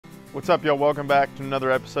What's up, y'all? Welcome back to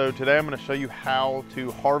another episode. Today I'm going to show you how to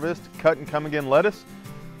harvest cut and come again lettuce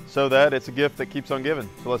so that it's a gift that keeps on giving.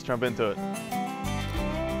 So let's jump into it.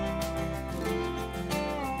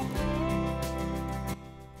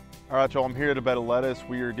 All right, y'all, I'm here at a bed of lettuce.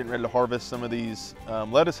 We are getting ready to harvest some of these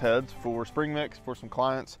lettuce heads for spring mix for some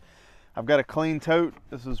clients. I've got a clean tote.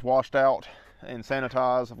 This is washed out and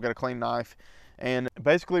sanitized. I've got a clean knife. And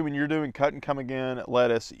basically when you're doing cut and come again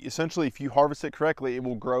lettuce, essentially if you harvest it correctly, it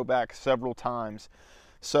will grow back several times.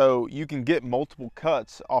 So you can get multiple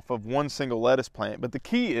cuts off of one single lettuce plant, but the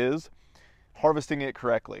key is harvesting it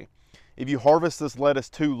correctly. If you harvest this lettuce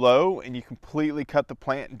too low and you completely cut the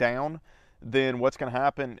plant down, then what's gonna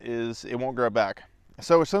happen is it won't grow back.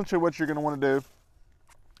 So essentially what you're gonna wanna do,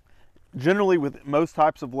 generally with most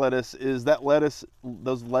types of lettuce, is that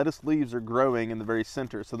those lettuce leaves are growing in the very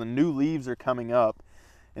center. So the new leaves are coming up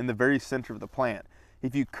in the very center of the plant.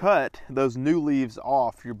 If you cut those new leaves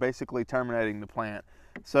off, you're basically terminating the plant.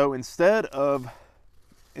 So instead of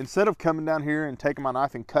coming down here and taking my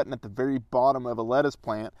knife and cutting at the very bottom of a lettuce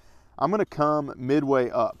plant, I'm gonna come midway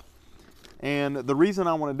up. And the reason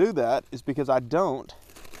I wanna do that is because I don't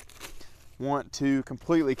want to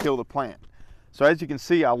completely kill the plant. So as you can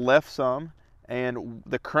see, I left some, and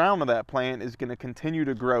the crown of that plant is going to continue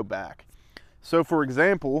to grow back. So for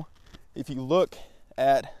example, if you look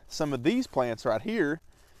at some of these plants right here,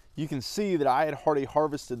 you can see that I had already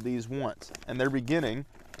harvested these once, and they're beginning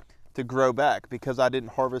to grow back because I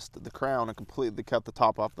didn't harvest the crown and completely cut the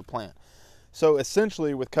top off the plant. So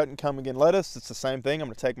essentially with cut and come again lettuce, it's the same thing. I'm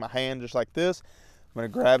going to take my hand just like this. I'm going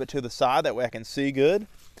to grab it to the side, that way I can see good,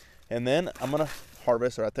 and then I'm going to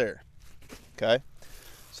harvest right there. Okay,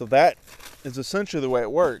 so that is essentially the way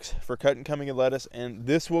it works for cut and come again lettuce, and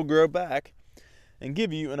this will grow back and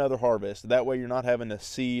give you another harvest. That way you're not having to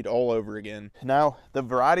seed all over again. Now, the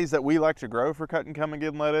varieties that we like to grow for cut and come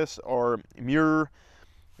again lettuce are Muir,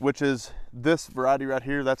 which is this variety right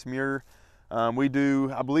here. That's Muir. We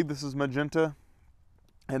do, I believe this is Magenta,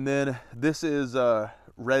 and then this is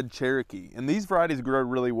Red Cherokee. And these varieties grow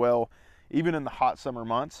really well even in the hot summer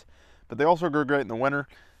months, but they also grow great in the winter.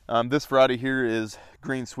 This variety here is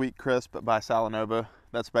Green Sweet Crisp by Salanova.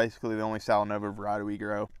 That's basically the only Salanova variety we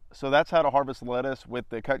grow. So that's how to harvest lettuce with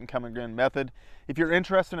the cut and come again method. If you're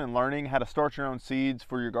interested in learning how to start your own seeds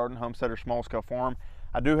for your garden, homestead, or small scale farm,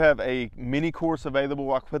 I do have a mini course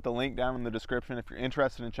available. I'll put the link down in the description if you're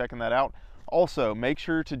interested in checking that out. Also, make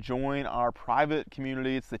sure to join our private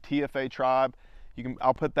community. It's the TFA tribe.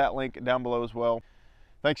 I'll put that link down below as well.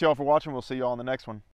 Thanks y'all for watching. We'll see y'all on the next one.